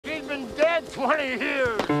20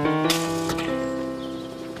 years.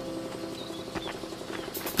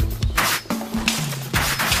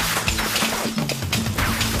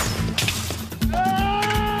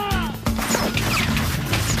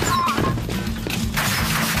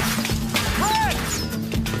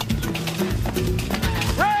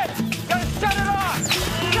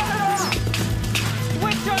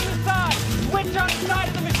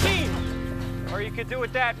 You could do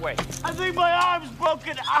it that way. I think my arm's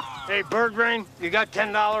broken. Hey, Birdbrain, you got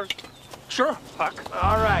 $10? Sure, Huck.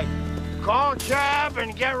 All right. Call Chab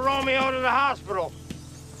and get Romeo to the hospital.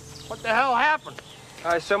 What the hell happened?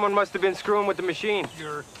 Someone must have been screwing with the machine.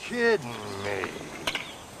 You're kidding me.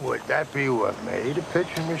 Would that be what made a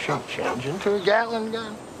pitching machine change into a Gatling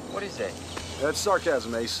gun? What is that? That's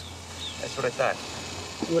sarcasm, Ace. That's what I thought.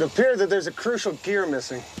 It would appear that there's a crucial gear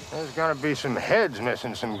missing. There's gonna be some heads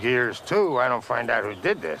missing some gears, too. I don't find out who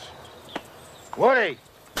did this. Woody!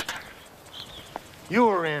 You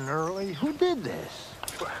were in early. Who did this?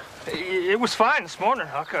 It was fine this morning,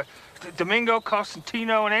 Huck. Domingo,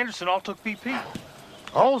 Costantino, and Anderson all took BP.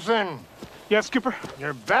 Olson! Yeah, Skipper?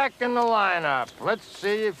 You're back in the lineup. Let's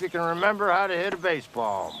see if you can remember how to hit a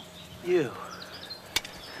baseball. You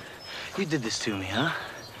did this to me, huh?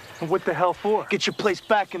 What the hell for? Get your place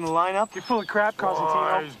back in the lineup? You're full of crap,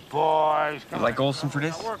 Costantino. Boys. You like Olson for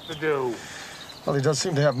this? Got work to do. Well, he does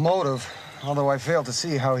seem to have motive, although I fail to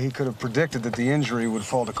see how he could have predicted that the injury would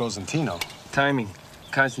fall to Cosentino. Timing.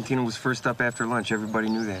 Constantino was first up after lunch. Everybody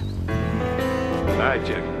knew that. All right,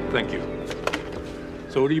 Jack. Thank you.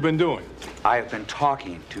 So what have you been doing? I have been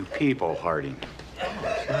talking to people, Harding.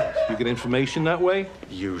 You get information that way?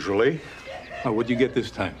 Usually. Oh, what'd you get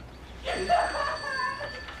this time?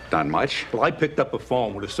 Not much. Well, I picked up a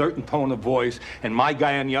phone with a certain tone of voice, and my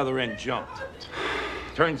guy on the other end jumped.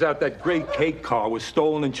 Turns out that gray cake car was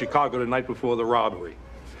stolen in Chicago the night before the robbery.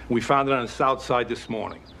 We found it on the south side this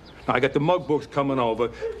morning. Now, I got the mug books coming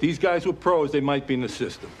over. These guys were pros. They might be in the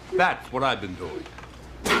system. That's what I've been doing.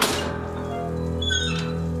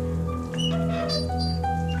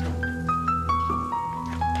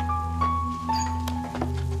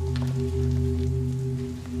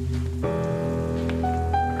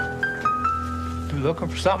 Looking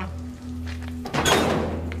for something?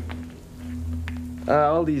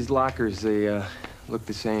 All these lockers, they look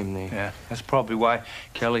the same. Yeah, that's probably why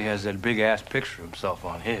Kelly has that big-ass picture of himself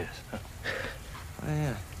on his. Oh,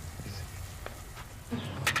 yeah.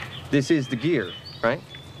 This is the gear, right?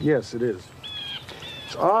 Yes, it is.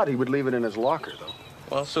 It's odd he would leave it in his locker, though.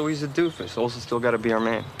 Well, so he's a doofus. Olson's still got to be our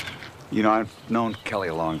man. You know, I've known Kelly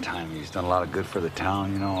a long time. He's done a lot of good for the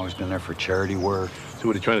town, you know, always been there for charity work. So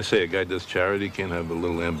what are you trying to say? A guy does charity, can't have a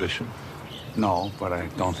little ambition? No, but I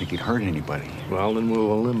don't think he'd hurt anybody. Well, then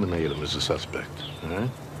we'll eliminate him as a suspect, all right?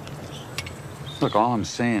 Look, all I'm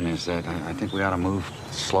saying is that I think we ought to move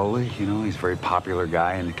slowly. You know, he's a very popular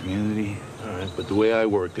guy in the community. All right, but the way I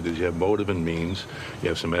work it is you have motive and means, you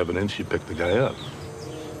have some evidence, you pick the guy up.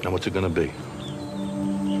 Now, what's it gonna be?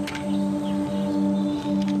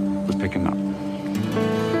 We pick him up.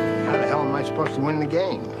 How the hell am I supposed to win the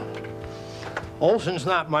game? Olson's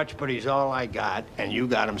not much, but he's all I got, and you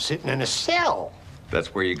got him sitting in a cell. That's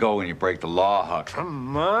where you go when you break the law, Huck.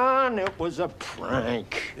 Come on, it was a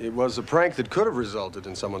prank. It was a prank that could have resulted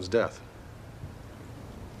in someone's death.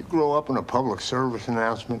 You grow up in a public service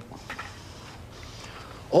announcement.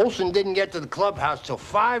 Olson didn't get to the clubhouse till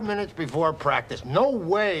 5 minutes before practice. No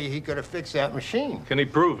way he could have fixed that machine. Can he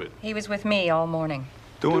prove it? He was with me all morning.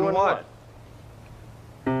 Doing what?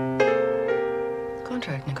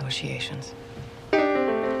 Contract negotiations.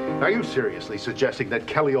 Are you seriously suggesting that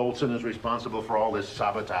Kelly Olson is responsible for all this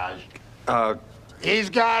sabotage?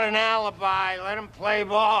 He's got an alibi. Let him play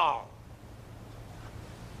ball.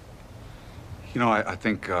 You know, I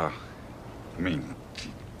think, I mean...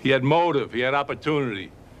 He had motive, he had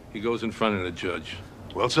opportunity. He goes in front of the judge.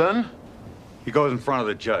 Wilson? He goes in front of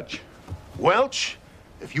the judge. Welch?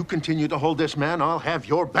 If you continue to hold this man, I'll have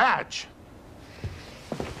your badge.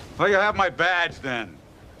 Well, you have my badge, then.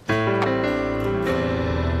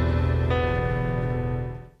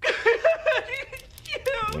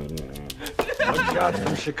 One shot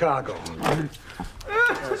from Chicago.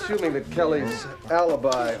 Assuming that Kelly's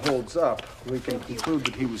alibi holds up, we can conclude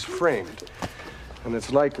that he was framed. And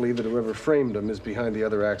it's likely that whoever framed him is behind the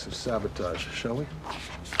other acts of sabotage, shall we?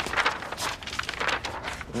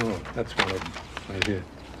 Oh, that's one of them, right here.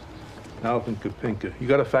 Alvin Kopinka. You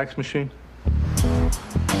got a fax machine?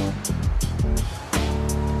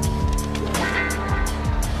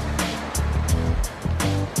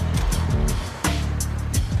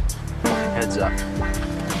 Heads up.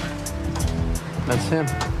 That's him.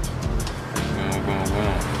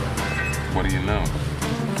 What do you know?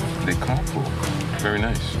 They carpool. Very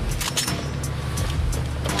nice.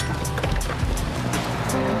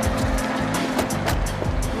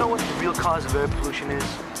 You know what the real cause of air pollution is?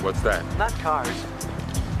 What's that? Not cars.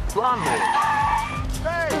 Lawnmowers.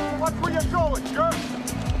 Hey, watch where you're going, jerk!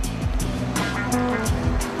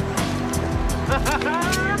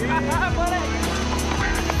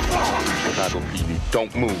 Chicago PD,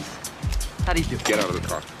 don't move. How do you do? Get out of the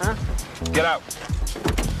car. Huh? Get out.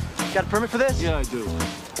 Got a permit for this? Yeah, I do.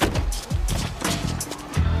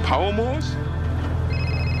 Power moors?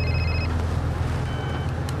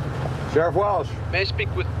 Sheriff Welsh. May I speak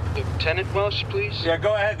with Lieutenant Welsh, please? Yeah,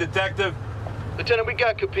 go ahead, Detective. Lieutenant, we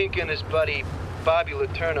got Kopinka and his buddy, Bobby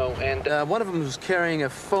Letourneau, and One of them was carrying a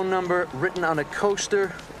phone number written on a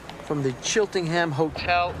coaster from the Chiltingham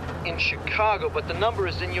Hotel. in Chicago, but the number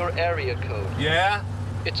is in your area code. Yeah?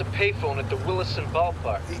 It's a payphone at the Willison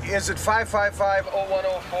Ballpark. Is it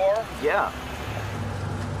 555-0104? Yeah.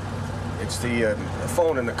 It's the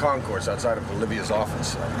phone in the concourse outside of Olivia's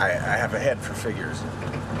office. I have a head for figures.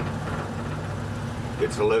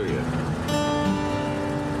 It's Olivia.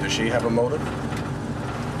 Does she have a motive?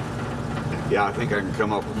 Yeah, I think I can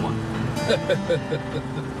come up with one.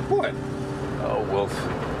 What? Oh,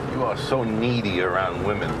 Wilson, you are so needy around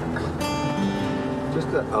women. Just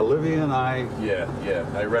Olivia and I. Yeah,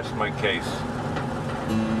 I rest my case.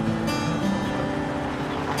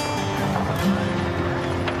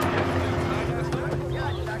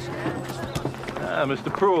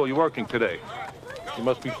 Mr. Pruill, you're working today. You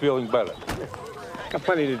must be feeling better. Got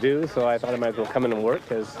plenty to do, so I thought I might as well come in and work,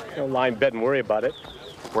 because lie in bed and worry about it.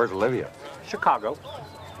 Where's Olivia? Chicago.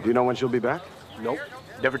 Do you know when she'll be back? Nope.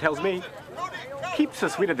 Never tells me. Keeps the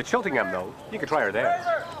suite at the Chiltingham, though. You can try her there.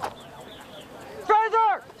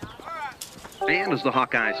 Fraser! And as the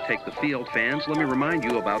Hawkeyes take the field, fans, let me remind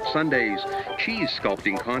you about Sunday's cheese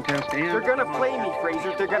sculpting contest and... They're gonna play me,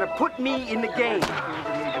 Fraser. They're gonna put me in the game.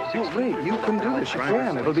 No, wait, you can do this. You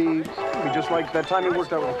can. It'll be just like that time you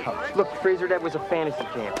worked out with the Cubs. Look, Fraser, that was a fantasy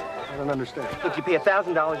camp. I don't understand. Look, you pay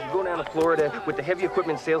 $1,000, you go down to Florida with the heavy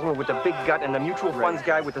equipment salesman with the big gut and the mutual funds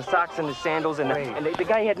guy with the socks and the sandals and, the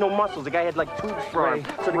guy had no muscles. The guy had like tubes for him.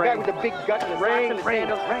 So the guy with the big gut and the socks and the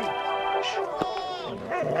sandals.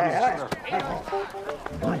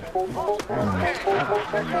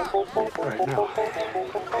 Right now.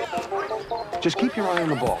 Just keep your eye on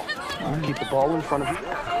the ball. Keep the ball in front of you.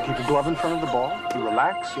 Keep your glove in front of the ball. You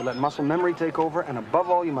relax, you let muscle memory take over, and above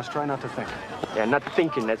all, you must try not to think. Yeah, not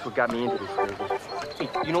thinking. That's what got me into this, Fraser. Hey,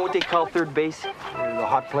 you know what they call third base? The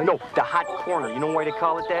hot plate? No, the hot corner. You know why they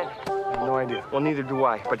call it that? I have no idea. Well, neither do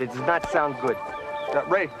I, but it does not sound good.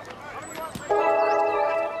 Ray.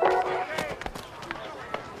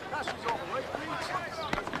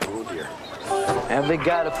 Oh, dear. Have they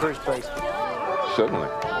got a first baseman? Certainly.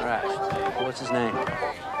 All right. What's his name?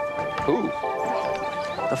 Who?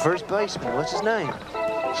 The first baseman. What's his name?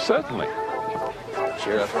 Certainly.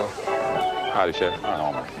 Sheriff. Howdy, Sheriff.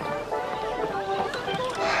 Oh.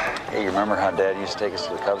 Hey, you remember how Dad used to take us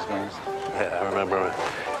to the Cubs games? Yeah, I remember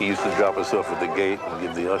he used to drop us off at the gate and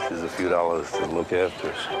give the ushers a few dollars to look after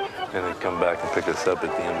us. Then he'd come back and pick us up at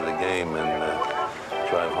the end of the game and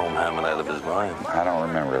drive home hammered out of his mind. I don't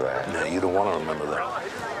remember that. Yeah, you don't want to remember that.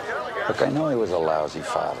 Look, I know he was a lousy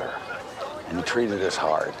father, and he treated us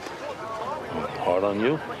hard. Hard on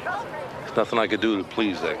you? There's nothing I could do to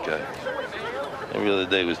please that guy. Every other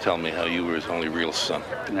day he was telling me how you were his only real son.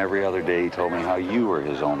 And every other day he told me how you were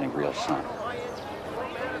his only real son.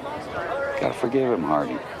 Gotta forgive him,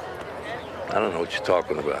 Hardy. I don't know what you're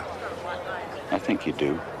talking about. I think you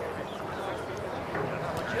do.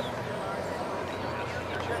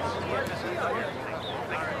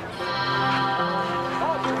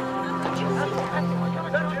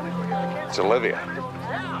 It's Olivia.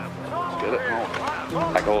 Get it home.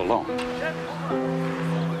 I go alone.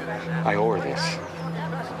 I owe her this.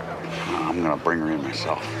 I'm gonna bring her in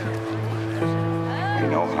myself. I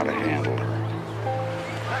know how to handle her.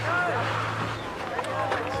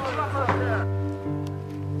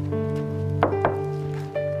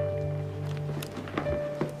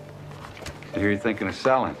 I hear you're thinking of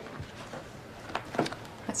selling.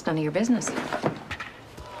 That's none of your business.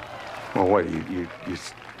 Well, what, you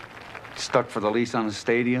stuck for the lease on the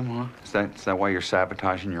stadium, huh? Is that why you're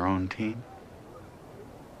sabotaging your own team?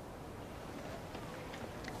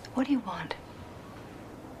 What do you want?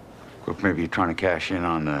 Look, maybe you're trying to cash in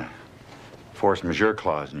on the force majeure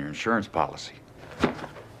clause in your insurance policy.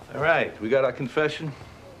 All right, we got our confession.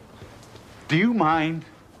 Do you mind?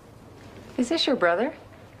 Is this your brother?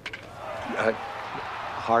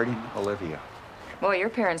 Harding, Olivia. Boy, your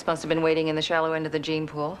parents must have been waiting in the shallow end of the gene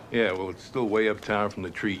pool. Yeah, well, it's still way uptown from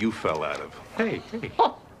the tree you fell out of. Hey.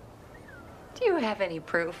 Do you have any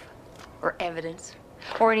proof or evidence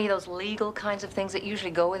or any of those legal kinds of things that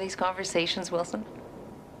usually go with these conversations, Wilson?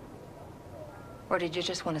 Or did you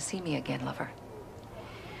just want to see me again, lover?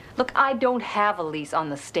 Look, I don't have a lease on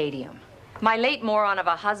the stadium. My late moron of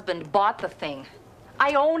a husband bought the thing.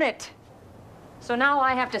 I own it. So now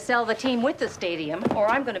I have to sell the team with the stadium, or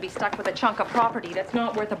I'm going to be stuck with a chunk of property that's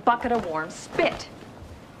not worth a bucket of warm spit.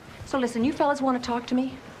 So listen, you fellas want to talk to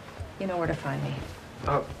me? You know where to find me.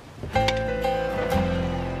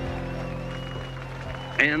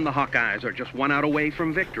 And the Hawkeyes are just 1 out away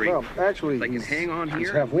from victory. Well, actually, if they can hang on he's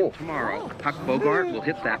here half wolf. tomorrow, Huck Bogart will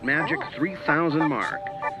hit that magic 3,000 mark.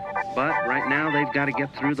 But right now, they've got to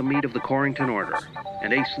get through the meat of the Corrington order.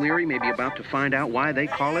 And Ace Leary may be about to find out why they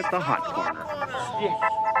call it the hot corner. Yeah.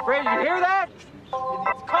 Ray, you hear that?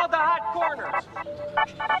 It's called the hot corner.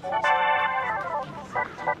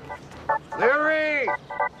 Leary!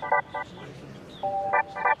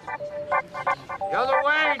 The other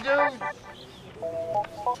way, dude!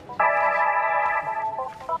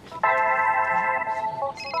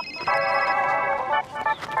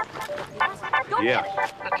 Yeah.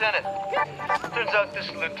 Lieutenant, turns out this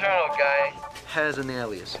Letourneau guy has an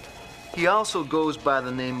alias. He also goes by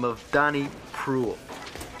the name of Donnie Pruitt.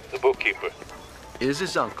 The bookkeeper. Is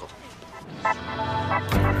his uncle. Count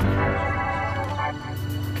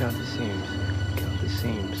the seams. Count the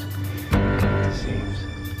seams. Count the seams.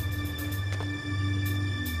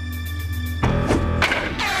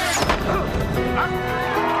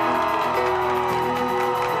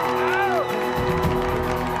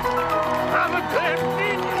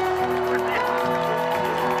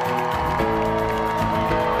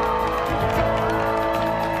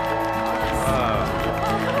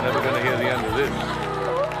 Never gonna hear the end of this.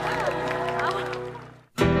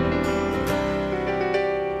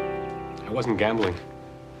 I wasn't gambling.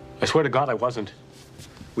 I swear to God I wasn't.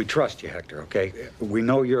 We trust you, Hector, okay? We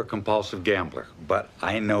know you're a compulsive gambler, but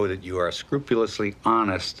I know that you are a scrupulously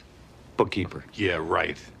honest bookkeeper. Yeah,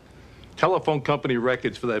 right. Telephone company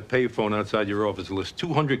records for that payphone outside your office list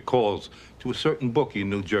 200 calls to a certain bookie in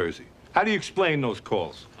New Jersey. How do you explain those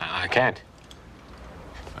calls? I can't.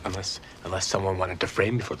 Unless someone wanted to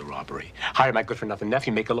frame me for the robbery. Hire my good-for-nothing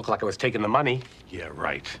nephew, make it look like I was taking the money. Yeah,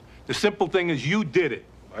 right. The simple thing is you did it.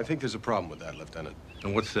 I think there's a problem with that, Lieutenant.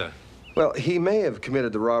 And what's that? Well, he may have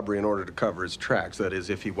committed the robbery in order to cover his tracks, that is,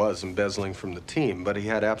 if he was embezzling from the team, but he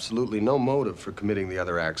had absolutely no motive for committing the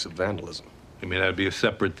other acts of vandalism. You mean that'd be a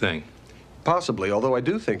separate thing? Possibly, although I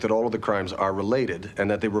do think that all of the crimes are related and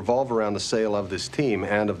that they revolve around the sale of this team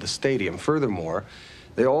and of the stadium. Furthermore,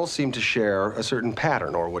 they all seem to share a certain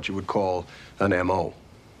pattern, or what you would call an M.O.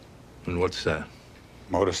 And what's that?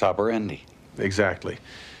 Modus operandi. Exactly.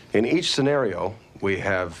 In each scenario, we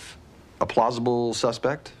have a plausible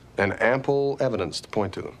suspect and ample evidence to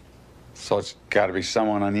point to them. So it's got to be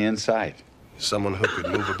someone on the inside. Someone who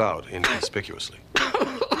could move about inconspicuously.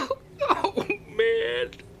 Oh,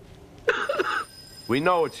 man. We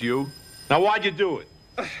know it's you. Now, why'd you do it?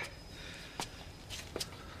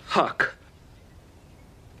 Huck.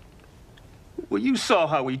 Well, you saw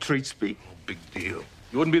how he treats me. Oh, big deal.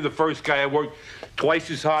 You wouldn't be the first guy I worked twice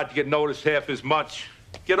as hard to get noticed half as much.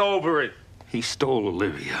 Get over it. He stole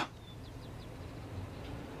Olivia.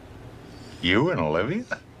 You and Olivia?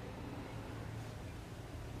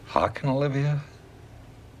 Huck and Olivia?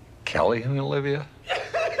 Kelly and Olivia?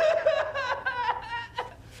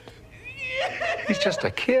 He's just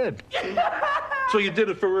a kid. So you did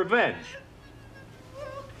it for revenge?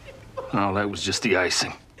 Oh, that was just the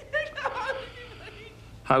icing.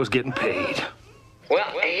 I was getting paid. Well,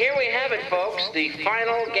 here we have it, folks, the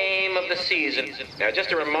final game of the season. Now,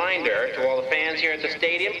 just a reminder to all the fans here at the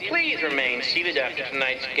stadium, please remain seated after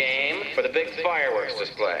tonight's game for the big fireworks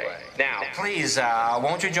display. Now, please,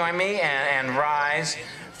 won't you join me and rise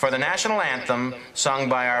for the national anthem sung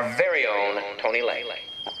by our very own Tony Lay.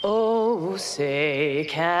 Oh, say,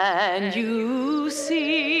 can you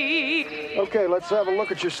see? Okay, let's have a look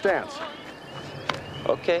at your stance.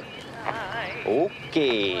 Okay.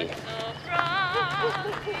 Okay.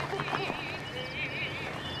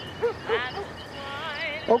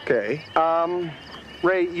 Okay.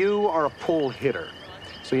 Ray, you are a pull hitter.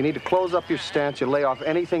 So you need to close up your stance. You lay off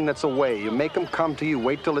anything that's away. You make them come to you.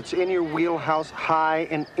 Wait till it's in your wheelhouse, high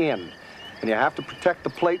and in. And you have to protect the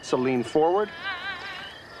plate, so lean forward.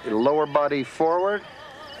 Your lower body forward.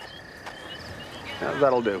 Now,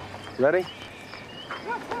 that'll do. Ready?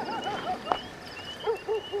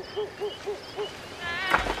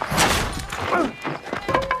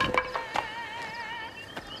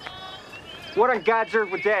 What on God's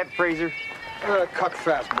earth was that, Fraser? Cut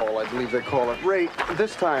fastball, I believe they call it. Ray,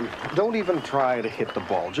 this time, don't even try to hit the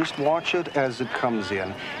ball. Just watch it as it comes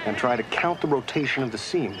in and try to count the rotation of the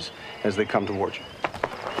seams as they come towards you.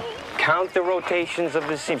 Count the rotations of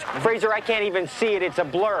the seams. Fraser, I can't even see it. It's a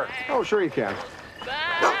blur. Oh, sure you can.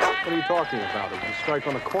 What are you talking about? It's a strike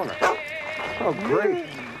on the corner. Oh, great.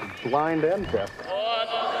 Blind and deaf.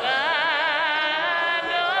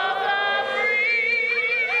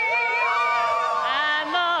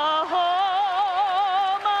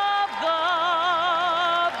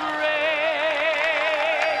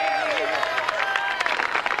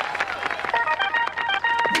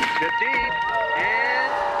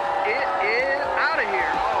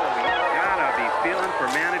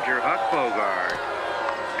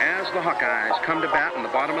 The Hawkeyes come to bat in the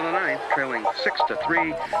bottom of the ninth, trailing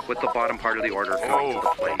 6-3 with the bottom part of the order coming to the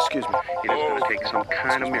plate. Excuse me. It is going to take some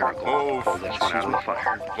kind of miracle to pull this one out of the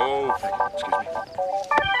fire. Excuse me.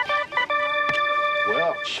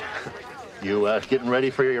 Welch, you getting ready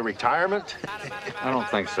for your retirement? I don't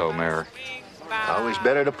think so, Mayor. Always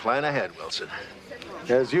better to plan ahead, Wilson.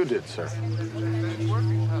 As you did, sir.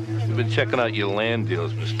 We've been checking out your land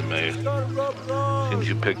deals, Mr. Mayor. Since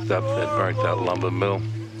you picked up that burnt-out lumber mill,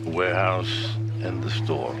 the warehouse, and the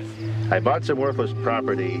store. I bought some worthless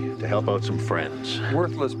property to help out some friends.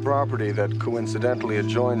 Worthless property that coincidentally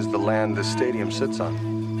adjoins the land the stadium sits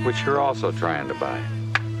on. Which you're also trying to buy.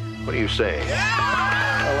 What do you say?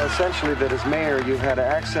 Well, essentially that as mayor, you've had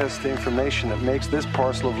access to information that makes this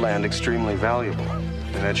parcel of land extremely valuable,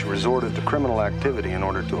 and that you resorted to criminal activity in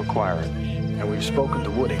order to acquire it. And we've spoken to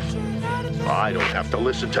Woody. I don't have to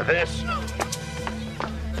listen to this.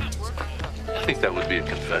 I think that would be a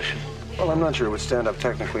confession. Well, I'm not sure it would stand up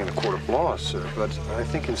technically in a court of law, sir, but I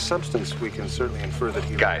think in substance we can certainly infer that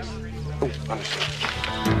he... Guys. Oh, understood.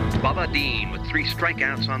 Bubba Dean, with 3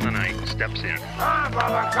 strikeouts on the night, steps in. Come on,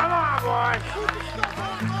 Bubba, come on, boy.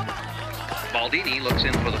 Baldini looks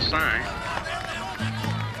in for the sign.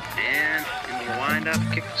 And in the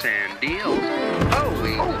windup, kicks and deals. Oh,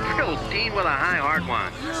 he drilled Dean with a high, hard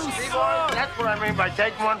one. See, boys, that's what I mean by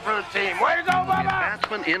taking one for the team. Way to go, Bubba!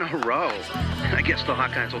 Batsman in a row. I guess the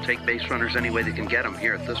Hawkeyes will take base runners any way they can get them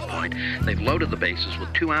here at this point. They've loaded the bases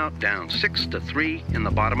with 2 out, down 6-3 in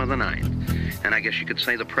the bottom of the ninth. And I guess you could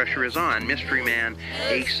say the pressure is on mystery man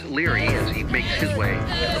Ace Leary as he makes his way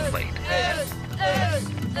to the plate.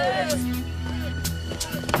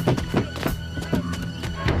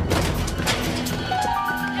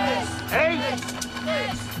 Hey!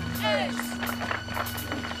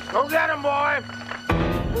 Go get him, boy!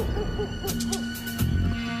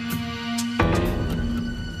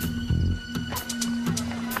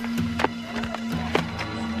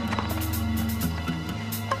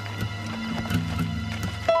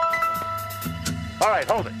 All right,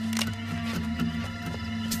 hold it.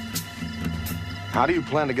 How do you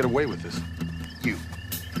plan to get away with this?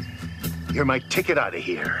 You're my ticket out of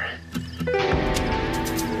here.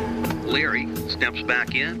 Leary steps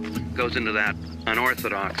back in, goes into that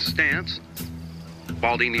unorthodox stance.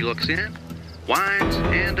 Baldini looks in, winds,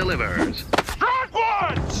 and delivers. Strike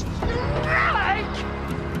one! Strike?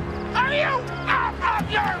 Are you out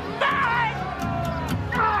of your mind?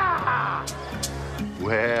 Ah!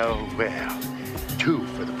 Well, 2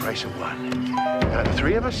 for the price of 1. Now, the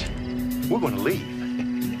 3 of us, we're going to leave.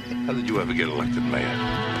 How did you ever get elected mayor?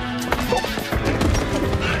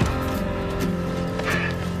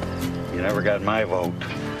 You never got my vote.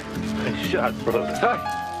 Nice shot, brother.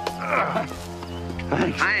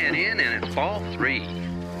 Thanks. High and in, and it's ball 3.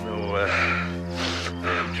 No,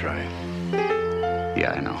 I'm trying.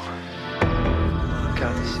 Yeah, I know.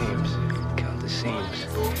 Count the seams. Count the seams.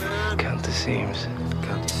 Count the seams.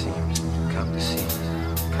 Count the seams. Count the seams.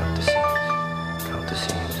 Count the seams. Count the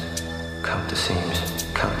seams. Count the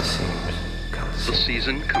seams. Count the seams. Count the seams. The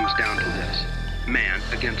season comes down to this. Man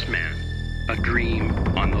against man. A dream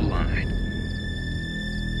on the line.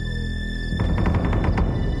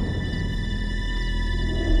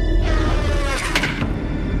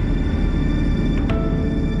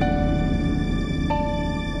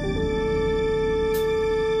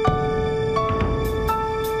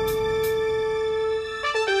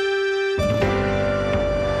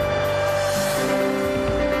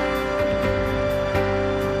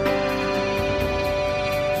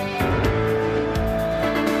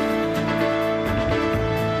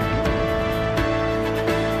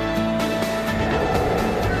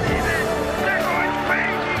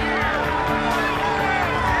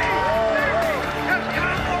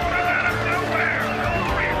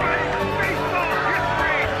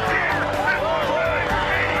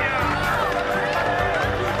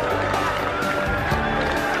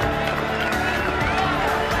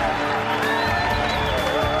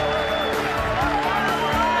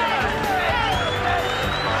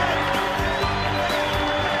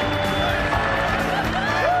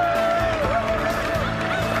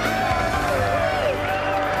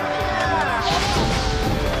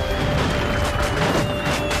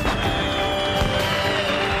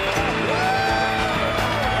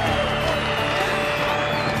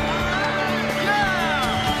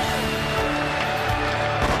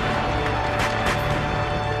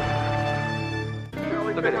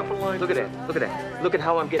 Look at that. Look at that. Look at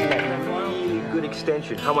how I'm getting that really good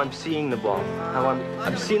extension. How I'm seeing the ball. How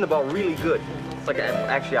I'm seeing the ball really good. It's like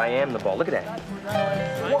actually I am the ball. Look at that.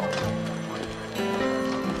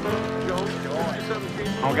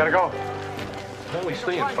 Oh, we gotta go. Only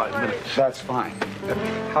staying 5 minutes. That's fine.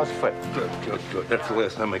 How's foot? Good, good, good. That's the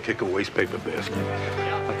last time I kick a waste paper basket.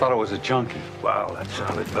 I thought it was a junkie. Wow, that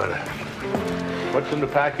sounded better. What's in the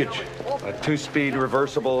package? A 2-speed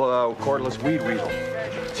reversible cordless weed weasel.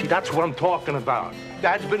 See, that's what I'm talking about.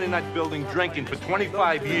 Dad's been in that building drinking for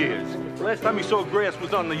 25 years. The last time he saw grass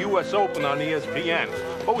was on the U.S. Open on ESPN.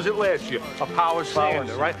 What was it last year? A power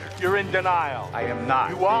sander, right? You're in denial. I am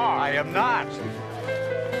not. You are. I am not.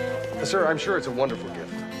 Sir, I'm sure it's a wonderful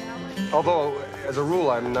gift. Although, as a rule,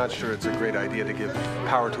 I'm not sure it's a great idea to give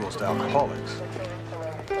power tools to alcoholics.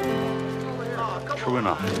 True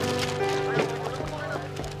enough.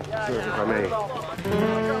 Sir, if I may.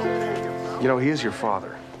 You know, he is your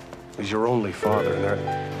father. He's your only father, and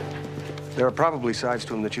there are probably sides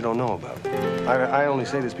to him that you don't know about. I only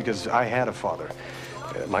say this because I had a father,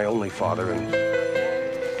 my only father, and...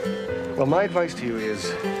 Well, my advice to you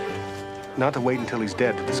is not to wait until he's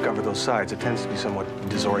dead to discover those sides. It tends to be somewhat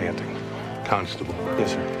disorienting. Constable.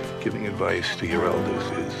 Yes, sir. Giving advice to your elders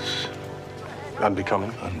is...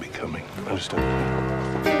 Unbecoming? Unbecoming. Understood.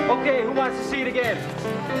 Okay, who wants to see it again?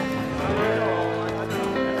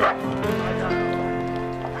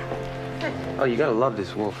 Oh, you gotta love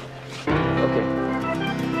this wolf. Okay,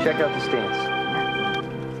 check out the stance.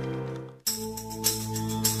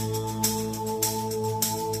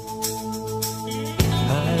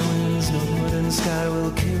 High winds north and the sky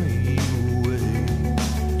will carry you away.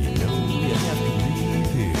 You know you have to leave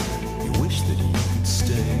here. You wish that you could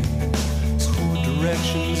stay. Store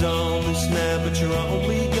directions on this map, but you're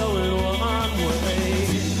only going one way.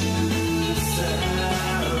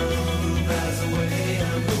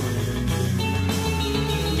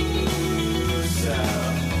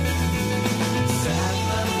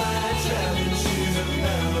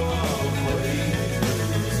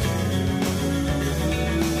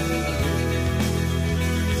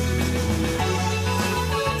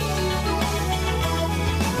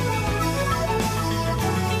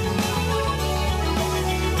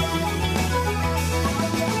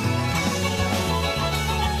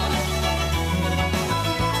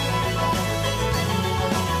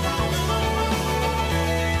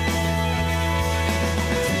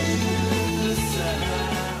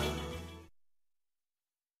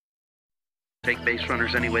 Take base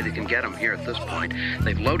runners any way they can get them here at this point.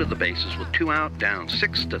 They've loaded the bases with 2 out, down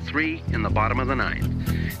 6-3 in the bottom of the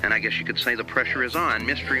 9th. And I guess you could say the pressure is on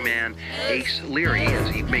mystery man Ace Leary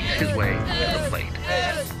as he makes his way to the plate.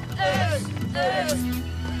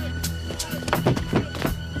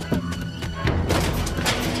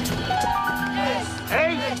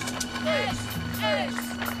 Hey!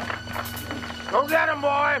 Go get him,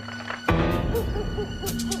 boy!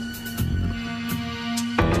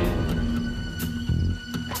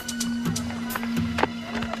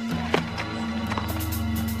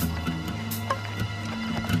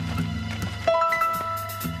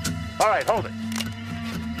 All right, hold it.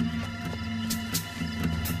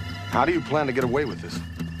 How do you plan to get away with this?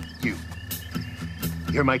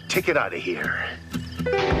 You're my ticket out of here.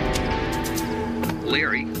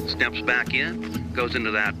 Leary steps back in, goes into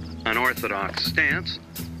that unorthodox stance.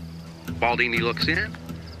 Baldini looks in,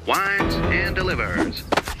 winds, and delivers.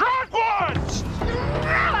 Strike one!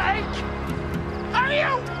 Strike! Are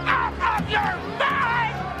you out of your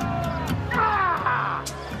mind? Ah!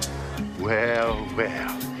 Well,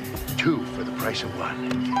 2 for the price of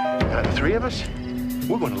 1. Now, the 3 of us,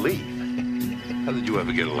 we're going to leave. How did you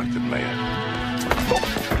ever get elected mayor?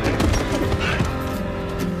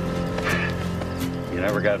 You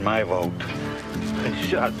never got my vote. Nice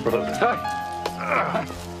shot, brother.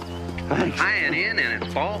 Thanks. High and in, and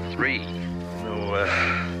it's ball 3. No,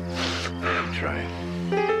 I'm trying.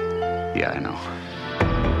 Yeah, I know.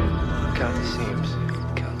 Count the seams.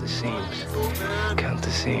 Count the seams. Count the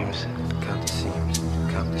seams. Count the seams.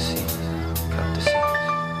 Count the seams. Count the seams.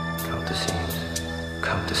 Count the seams.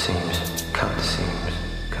 Count the seams. Count the seams.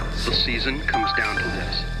 Count the seams. The season comes down to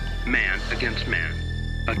this. Man against man.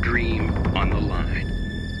 A dream on the line.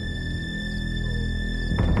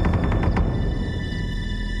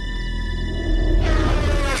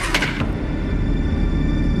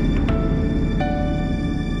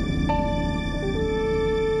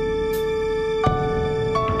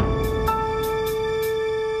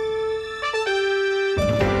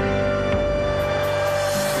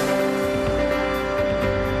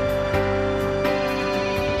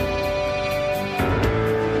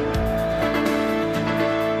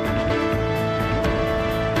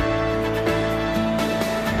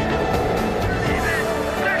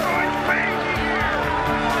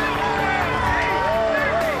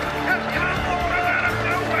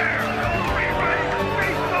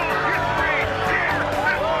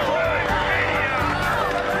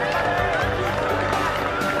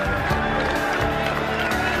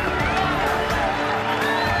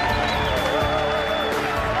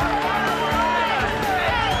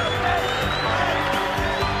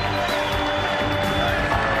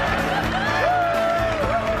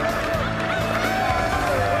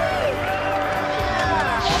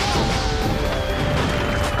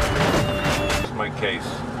 base.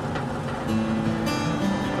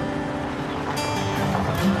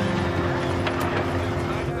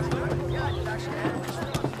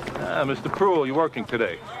 Mr. Pruill, you're working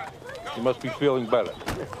today. You must be feeling better.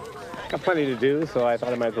 Got plenty to do, so I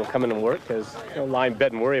thought I might as well come in and work, because, lie in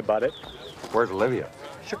bed and worry about it. Where's Olivia?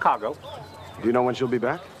 Chicago. Do you know when she'll be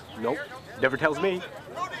back? Nope. Never tells me.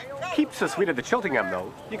 Keeps the suite at the Chiltingham,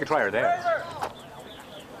 though. You could try her there.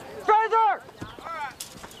 Fraser!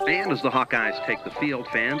 And as the Hawkeyes take the field,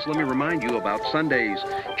 fans, let me remind you about Sunday's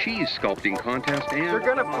cheese sculpting contest and... They're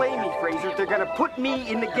gonna play me, Fraser. They're gonna put me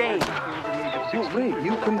in the game. No, Ray,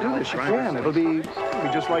 you can do this. You can. It'll be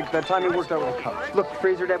just like that time you worked out with the Cubs. Look,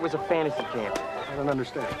 Fraser, that was a fantasy camp. I don't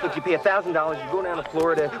understand. Look, you pay $1,000, you go down to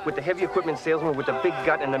Florida with the heavy equipment salesman with the big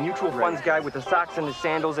gut and the mutual funds guy with the socks and the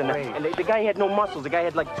sandals and the guy had no muscles. The guy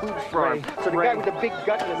had like tubes for him. So the guy with the big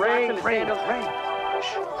gut and the socks and the sandals. All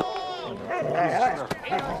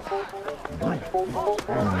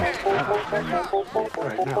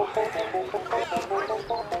right, now.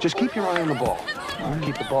 Just keep your eye on the ball.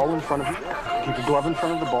 Keep the ball in front of you. Keep your glove in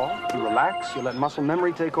front of the ball. You relax, you let muscle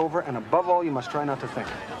memory take over, and above all, you must try not to think.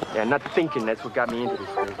 Yeah, not thinking. That's what got me into this,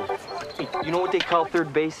 Fraser. Hey, you know what they call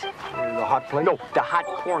third base? The hot plate? No, the hot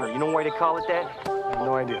corner. You know why they call it that? I have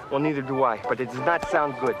no idea. Well, neither do I, but it does not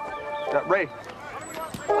sound good. Ray.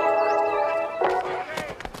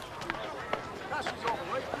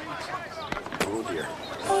 Oh, dear.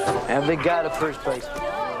 Have they got a first base?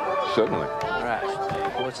 Certainly. All right.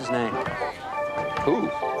 What's his name? Who?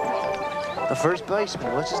 The first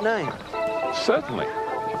baseman. What's his name? Certainly.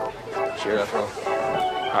 Sheriff.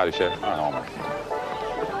 Howdy, Sheriff. Homer.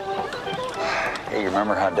 Hey, you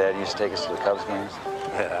remember how Dad used to take us to the Cubs games?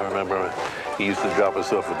 Yeah, I remember he used to drop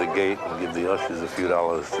us off at the gate and give the ushers a few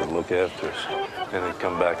dollars to look after us. Then he'd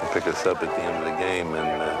come back and pick us up at the end of the game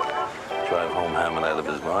and drive home hammering out of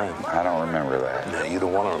his mind. I don't remember that. Yeah, you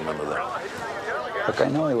don't want to remember that. Look, I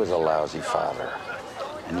know he was a lousy father,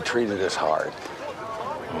 and he treated us hard.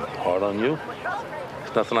 Hard on you?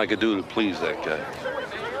 There's nothing I could do to please that guy.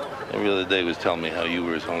 Every other day he was telling me how you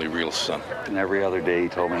were his only real son. And every other day he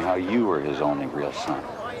told me how you were his only real son.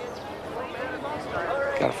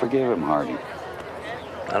 Gotta forgive him, Hardy.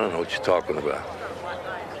 I don't know what you're talking about.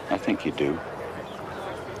 I think you do.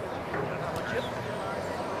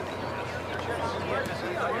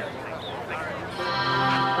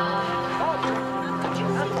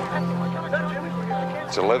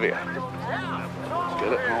 It's Olivia. Let's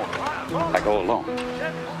get it home. I go alone.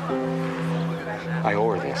 I owe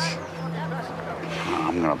her this.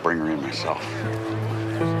 I'm gonna bring her in myself.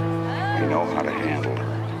 I know how to handle her.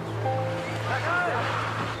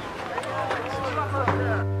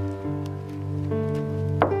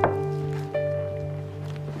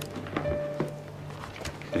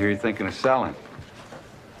 I hear you're thinking of selling.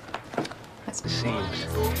 That's the seams.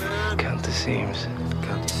 Count the seams.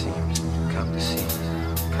 Count the seams. Count the seams.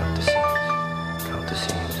 Count the seams. Count the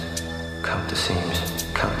seams. Count the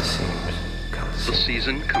seams. Count the seams. Count the seams. The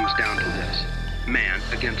season comes down to this. Man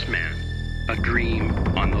against man. A dream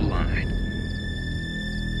on the line.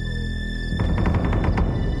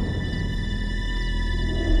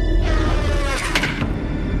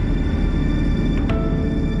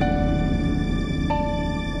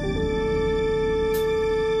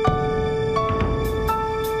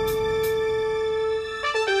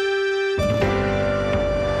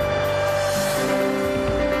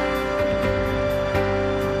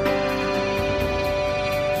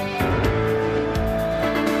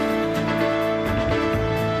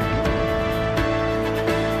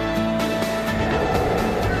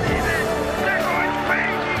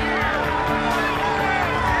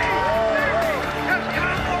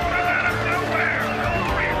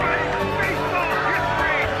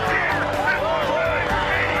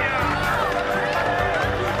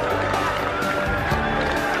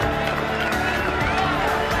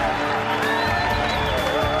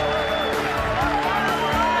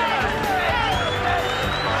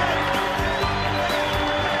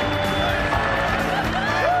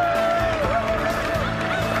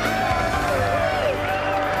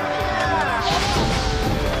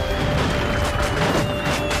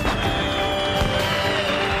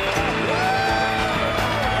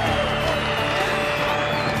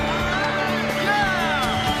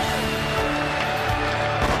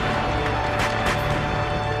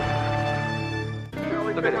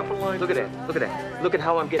 Look at that. Look at that. Look at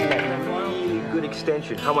how I'm getting that really good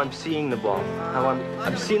extension. How I'm seeing the ball. How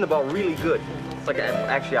I'm seeing the ball really good. It's like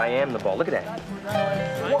actually I am the ball. Look at that.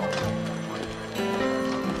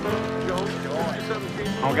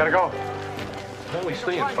 Oh, we gotta go. I'm only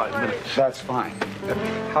staying 5 minutes. That's fine.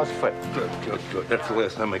 How's foot? Good. That's the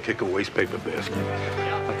last time I kick a waste paper basket.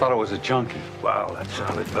 I thought it was a junkie. Wow, that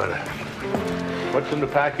sounded better. What's in the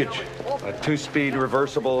package? A 2-speed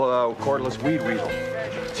reversible cordless weed wheedle.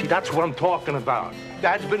 See, that's what I'm talking about.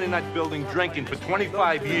 Dad's been in that building drinking for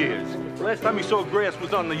 25 years. Last time he saw grass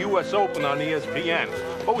was on the U.S. Open on ESPN.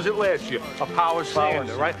 What was it last year? A power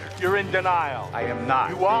sander, right? You're in denial. I am not.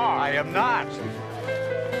 You are. I am not.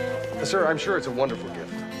 Sir, I'm sure it's a wonderful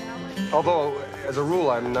gift. Although, as a rule,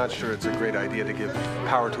 I'm not sure it's a great idea to give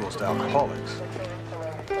power tools to alcoholics.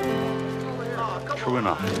 True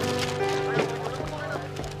enough.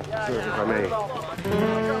 Sir, if I may.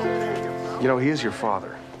 You know, he is your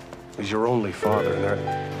father. He's your only father, and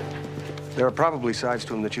there are probably sides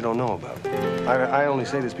to him that you don't know about. I only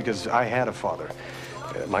say this because I had a father,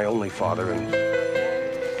 my only father, and...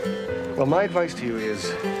 Well, my advice to you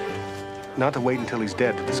is not to wait until he's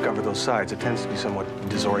dead to discover those sides. It tends to be somewhat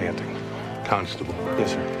disorienting. Constable.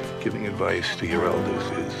 Yes, sir. Giving advice to your elders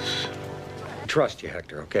is... I trust you,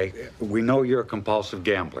 Hector, okay? We know you're a compulsive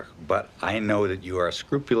gambler, but I know that you are a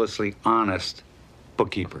scrupulously honest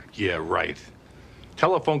bookkeeper. Yeah, right.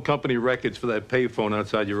 Telephone company records for that payphone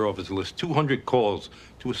outside your office list 200 calls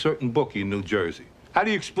to a certain bookie in New Jersey. How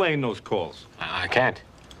do you explain those calls? I can't.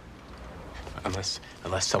 Unless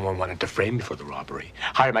someone wanted to frame me for the robbery.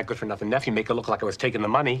 Hire my good-for-nothing nephew, make it look like I was taking the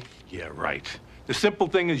money. Yeah, right. The simple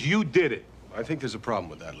thing is you did it. I think there's a problem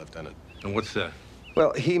with that, Lieutenant. And what's that?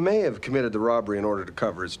 Well, he may have committed the robbery in order to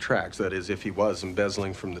cover his tracks, that is, if he was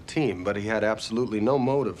embezzling from the team, but he had absolutely no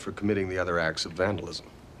motive for committing the other acts of vandalism.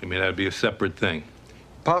 You mean that'd be a separate thing?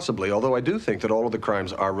 Possibly, although I do think that all of the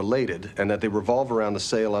crimes are related and that they revolve around the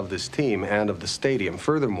sale of this team and of the stadium.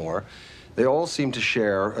 Furthermore, they all seem to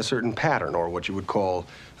share a certain pattern, or what you would call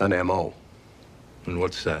an M.O. And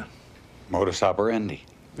what's that? Modus operandi.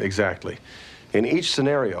 Exactly. In each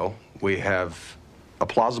scenario, we have a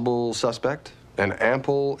plausible suspect and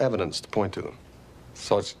ample evidence to point to them.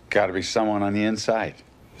 So it's got to be someone on the inside.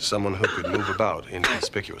 Someone who could move about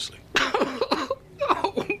inconspicuously.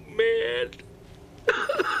 Oh, man.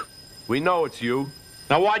 We know it's you.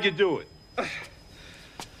 Now, why'd you do it?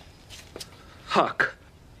 Huck.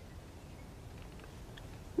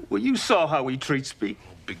 Well, you saw how he treats me.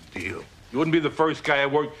 Oh, big deal. You wouldn't be the first guy I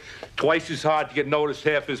worked twice as hard to get noticed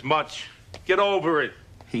half as much. Get over it.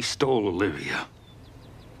 He stole Olivia.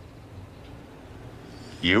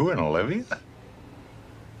 You and Olivia?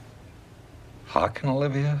 Huck and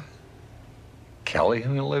Olivia? Kelly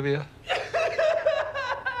and Olivia?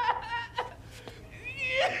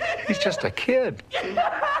 He's just a kid.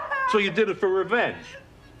 So you did it for revenge?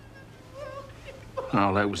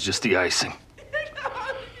 Oh, that was just the icing.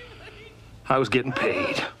 I was getting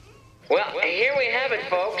paid. Well, here we have it,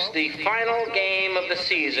 folks, the final game of the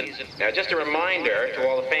season. Now, just a reminder to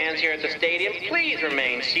all the fans here at the stadium, please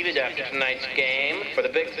remain seated after tonight's game for the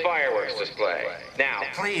big fireworks display. Now,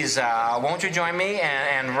 please, won't you join me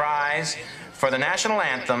and rise for the national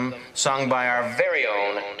anthem sung by our very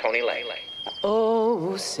own Tony Lay.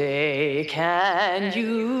 Oh, say, can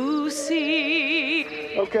you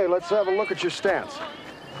see? Okay, let's have a look at your stance.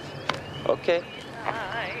 Okay.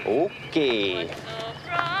 Okay.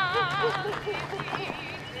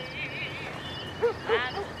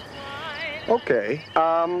 Okay.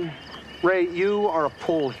 Ray, you are a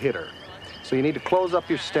pull hitter. So you need to close up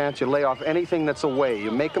your stance. You lay off anything that's away.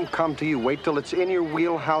 You make them come to you. Wait till it's in your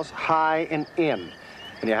wheelhouse, high and in.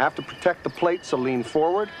 And you have to protect the plate, so lean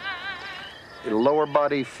forward. Your lower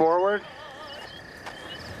body forward.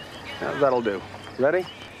 Now, that'll do. Ready?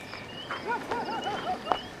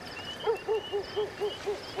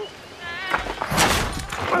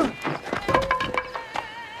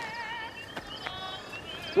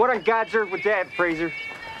 What on God's earth was that, Fraser?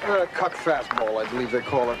 Cut fastball, I believe they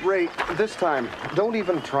call it. Ray, this time, don't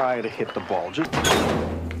even try to hit the ball. Just...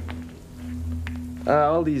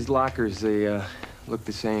 all these lockers, they, look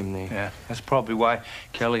the same. Yeah, that's probably why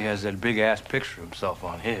Kelly has that big-ass picture of himself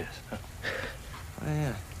on his. Oh,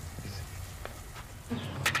 yeah.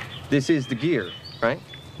 This is the gear, right?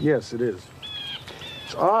 Yes, it is.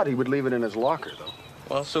 It's odd he would leave it in his locker, though.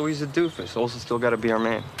 Well, so he's a doofus. Also still got to be our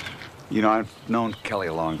man. You know, I've known Kelly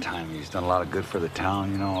a long time. He's done a lot of good for the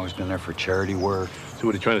town, you know, always been there for charity work. So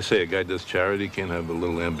what are you trying to say? A guy does charity, can't have a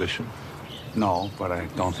little ambition? No, but I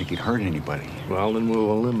don't think he'd hurt anybody. Well, then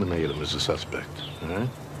we'll eliminate him as a suspect, all right?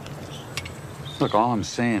 Look, all I'm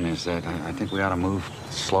saying is that I think we ought to move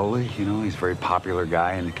slowly. You know, he's a very popular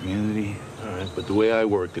guy in the community. All right, but the way I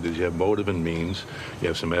work it is you have motive and means, you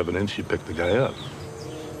have some evidence, you pick the guy up.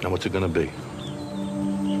 Now, what's it gonna be?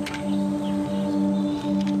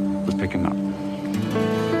 We pick him up.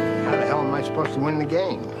 How the hell am I I supposed to win the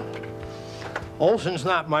game? Olson's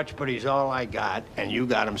not much, but he's all I got, and you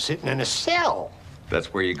got him sitting in a cell.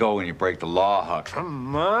 That's where you go when you break the law, Huck.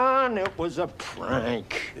 Come on, it was a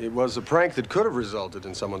prank. It was a prank that could have resulted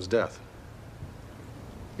in someone's death.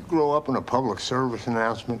 You grow up in a public service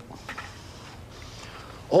announcement.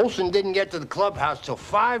 Olson didn't get to the clubhouse till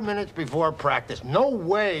 5 minutes before practice. No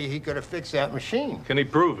way he could have fixed that machine. Can he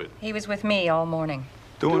prove it? He was with me all morning.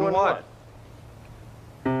 Doing what?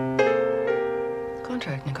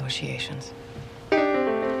 Contract negotiations.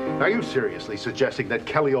 Are you seriously suggesting that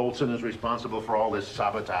Kelly Olson is responsible for all this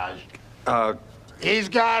sabotage? He's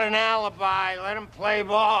got an alibi. Let him play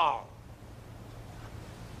ball.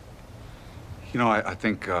 You know, I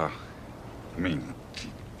think, I mean...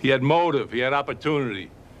 He had motive. He had opportunity.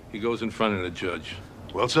 He goes in front of the judge.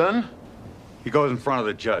 Wilson? He goes in front of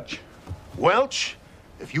the judge. Welch,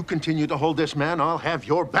 if you continue to hold this man, I'll have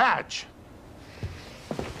your badge.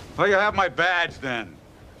 Well, you have my badge, then.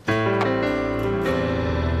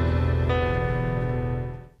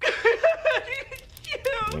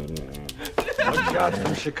 Shot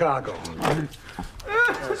from Chicago.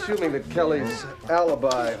 Assuming that Kelly's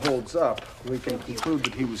alibi holds up, we can conclude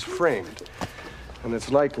that he was framed. And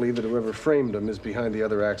it's likely that whoever framed him is behind the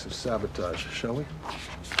other acts of sabotage, shall we?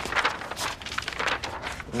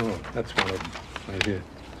 Oh, that's one of them, right here.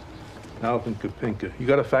 Alvin Kopinka. You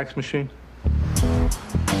got a fax machine?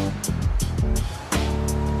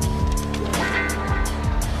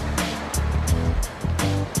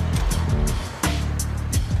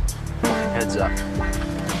 Heads up.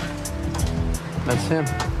 That's him.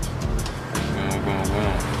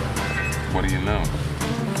 Well. What do you know?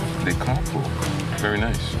 They carpool. Very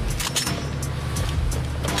nice.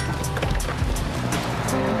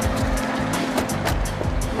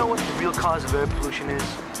 You know what the real cause of air pollution is?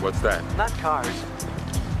 What's that? Not cars.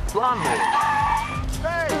 Lawnmowers.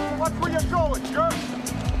 Hey, watch where you're going, jerk!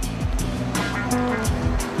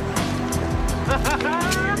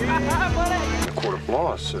 A court of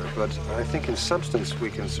law, sir, but I think in substance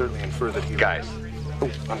we can certainly infer that he... Guys.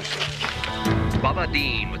 Oh, understood. Bubba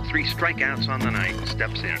Dean, with 3 strikeouts on the night,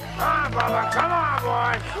 steps in. Come on, Bubba. Come on,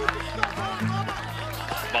 boy.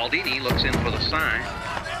 Baldini looks in for the sign.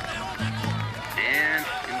 And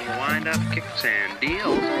in the windup, kicks and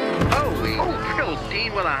deals. Oh, he drilled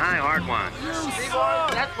Dean with a high, hard one. See, boys,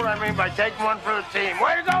 that's what I mean by taking one for the team.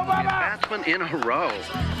 Way to go, Bubba! Batsman in a row.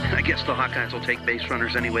 I guess the Hawkeyes will take base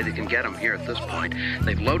runners any way they can get them here at this point.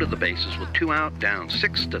 They've loaded the bases with 2 out, down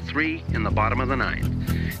 6-3 in the bottom of the 9th.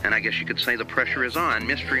 And I guess you could say the pressure is on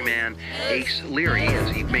mystery man Ace Leary as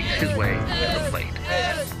he makes his way to the plate.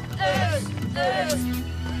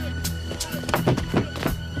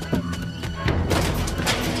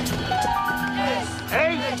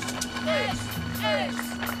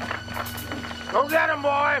 Go get him,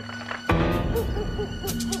 boy!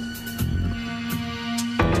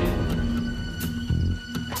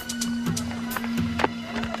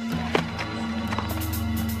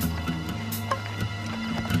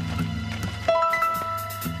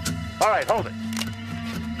 All right, hold it.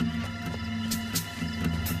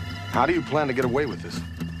 How do you plan to get away with this?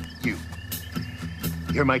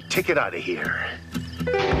 You're my ticket out of here.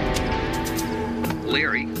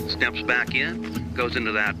 Leary steps back in, goes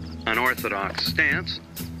into that unorthodox stance.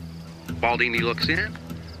 Baldini looks in,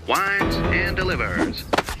 winds, and delivers.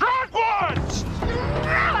 Strike one!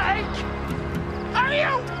 Strike? Are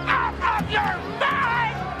you out of your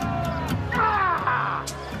mind? Ah!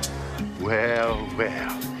 Well.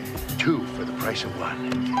 2 for the price of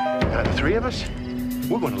 1. Now, the 3 of us,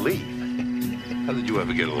 we're going to leave. How did you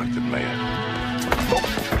ever get elected mayor?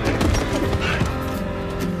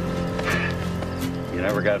 You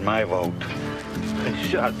never got my vote. Nice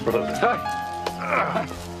shot, brother.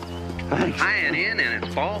 Thanks. High and in, and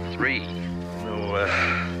it's ball 3. No,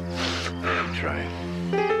 I'm trying.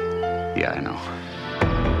 Yeah, I know.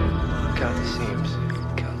 Count the seams.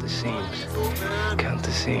 Count the seams. Count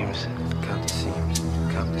the seams. Count the seams.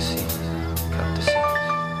 Count the seams. Count the seams.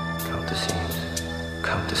 Count the seams.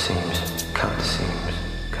 Count the seams. Count the seams.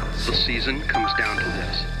 Count the seams. The season comes down to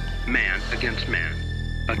this. Man against man.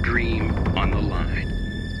 A dream on the line.